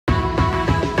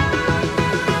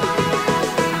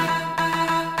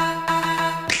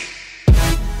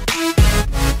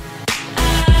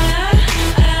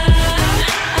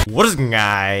What is good,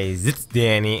 guys? It's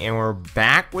Danny and we're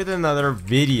back with another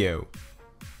video.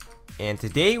 And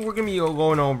today we're gonna be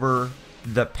going over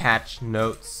the patch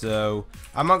notes. So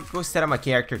I'm gonna go set up my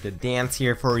character to dance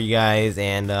here for you guys,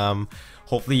 and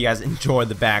hopefully you guys enjoy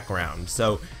the background.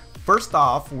 So first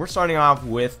off, we're starting off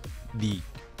with the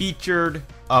featured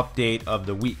update of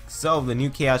the week. So the new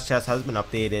Chaos chest has been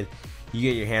updated. You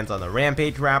get your hands on the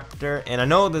Rampage Raptor, and I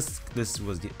know this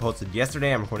was posted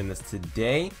yesterday. I'm recording this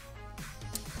today,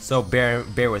 so bear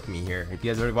with me here. If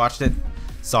you guys already watched it,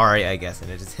 sorry, I guess, and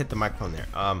it just hit the microphone there.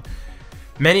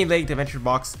 Many legged adventure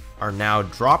box are now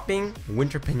dropping.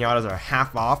 Winter pinatas are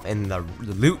half off, and the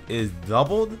loot is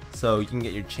doubled, so you can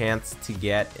get your chance to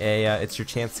get a. It's your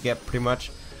chance to get pretty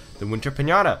much the winter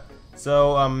pinata.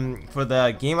 So for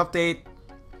the game update,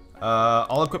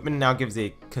 all equipment now gives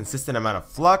a consistent amount of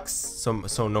flux.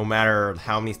 So no matter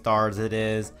how many stars it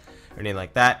is or anything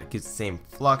like that, it gives the same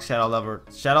flux. Shadow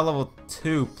level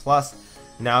 2 plus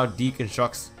now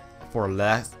deconstructs for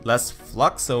less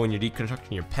flux. So when you're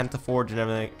deconstructing your Pentaforge and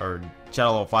everything, or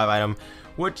Shadow level 5 item,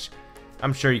 which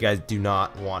I'm sure you guys do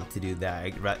not want to do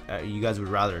that. You guys would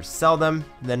rather sell them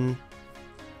than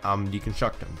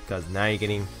deconstruct them, because now you're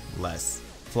getting less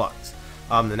flux.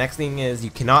 The next thing is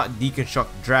you cannot deconstruct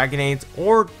Dragonades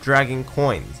or Dragon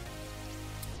Coins,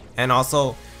 and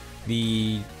also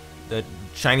the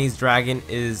Chinese Dragon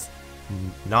is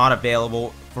not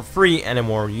available for free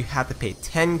anymore. You have to pay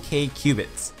 10k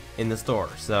cubits in the store.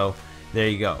 So there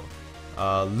you go.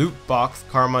 Loot box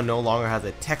karma no longer has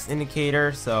a text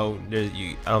indicator, so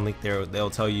I don't think they'll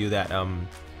tell you that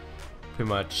pretty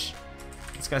much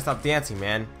just gotta stop dancing,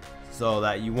 man, so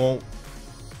that you won't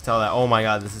tell that, oh my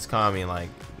god, this is coming, like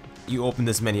you open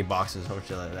this many boxes or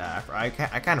shit like that. I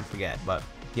kind of forget, but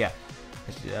yeah.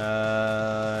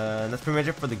 That's pretty much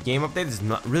it for the game update.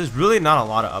 There's really not a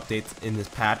lot of updates in this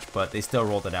patch, but they still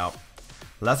rolled it out.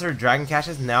 Lesser dragon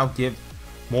caches now give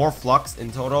more flux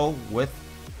in total, with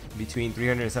between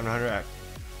 300 and 700 at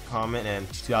common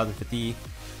and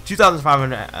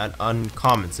 2,500 at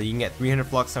uncommon. So you can get 300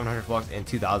 flux, 700 flux, and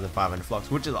 2,500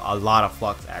 flux, which is a lot of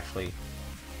flux actually.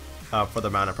 For the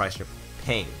amount of price you're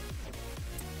paying.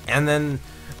 And then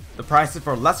the prices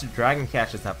for lesser dragon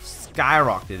caches have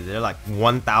skyrocketed. They're like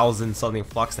 1,000 something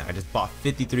flux now. I just bought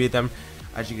 53 of them,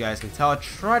 as you guys can tell. I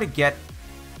try to get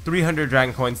 300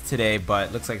 dragon coins today, but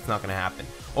it looks like it's not gonna happen.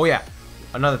 Oh yeah,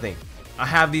 another thing, I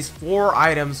have these 4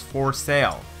 items for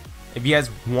sale. If you guys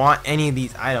want any of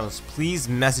these items, please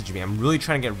message me. I'm really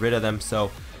trying to get rid of them,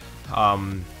 so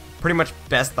pretty much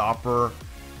best offer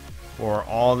for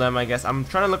all of them, I guess. I'm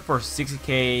trying to look for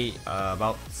 60k,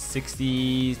 about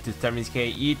 60 to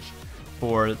 70k each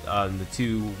for the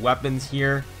 2 weapons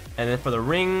here, and then for the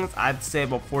rings, I'd say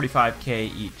about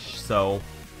 45k each, so,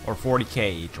 or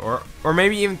 40k each, or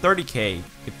maybe even 30k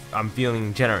if I'm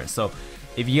feeling generous. So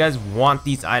if you guys want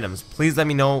these items, please let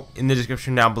me know in the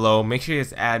description down below. Make sure you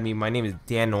guys add me. My name is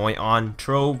Danoy on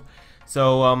Trove.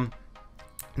 So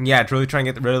yeah, really trying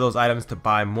to get rid of those items to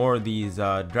buy more of these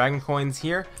dragon coins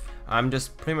here. I'm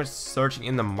just pretty much searching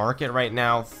in the market right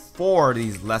now for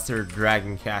these lesser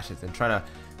dragon caches and trying to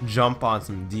jump on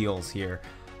some deals here.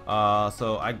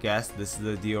 So I guess this is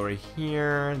the deal right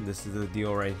here, this is the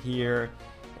deal right here,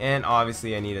 and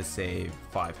obviously I need to save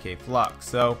 5k flux.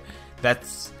 So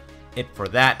that's it for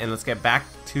that, and let's get back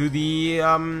to the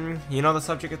the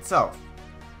subject itself.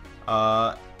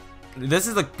 This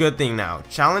is a good thing now.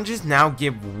 Challenges now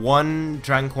give 1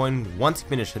 dragon coin once you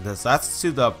finish it. So that's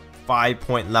to the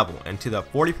 5-point level, and to the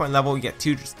 40-point level you get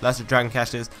 2 lesser dragon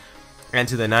caches, and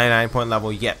to the 99-point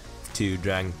level you get 2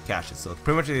 dragon caches. So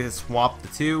pretty much they just swap the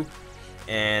 2,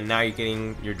 and now you're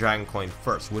getting your dragon coin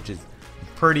first, which is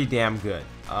pretty damn good.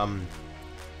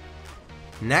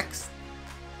 Next,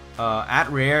 at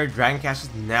rare, dragon caches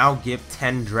now give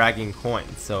 10 dragon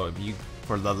coins. So if you,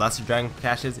 for the lesser dragon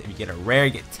caches, if you get a rare,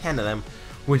 you get 10 of them,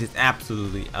 which is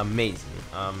absolutely amazing.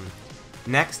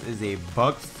 Next is a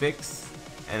bug fix,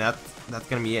 and that's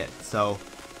gonna be it. So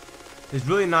there's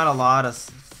really not a lot of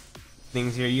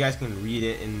things here. You guys can read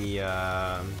it in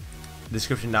the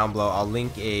description down below. I'll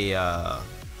link a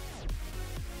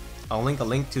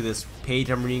link to this page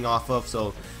I'm reading off of.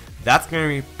 So that's gonna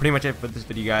be pretty much it for this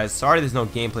video, guys. Sorry there's no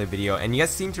gameplay video, and you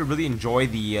guys seem to really enjoy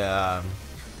the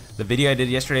video I did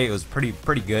yesterday. It was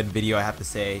pretty good video, I have to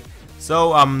say.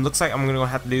 So looks like I'm gonna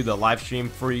have to do the live stream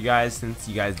for you guys, since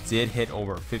you guys did hit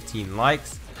over 15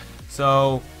 likes.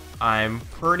 So I'm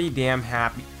pretty damn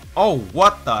happy. Oh,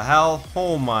 what the hell?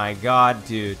 Oh my god,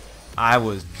 dude. I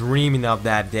was dreaming of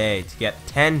that day to get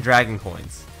 10 dragon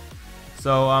coins.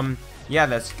 So yeah,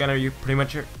 that's gonna be pretty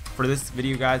much it for this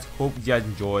video, guys. Hope you guys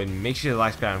enjoyed. Make sure to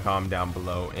like, subscribe, and comment down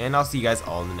below. And I'll see you guys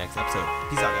all in the next episode.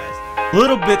 Peace out, guys. A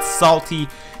little bit salty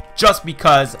just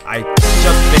because I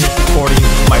just finished recording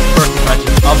my first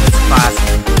impression of this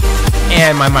class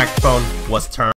and my microphone was turned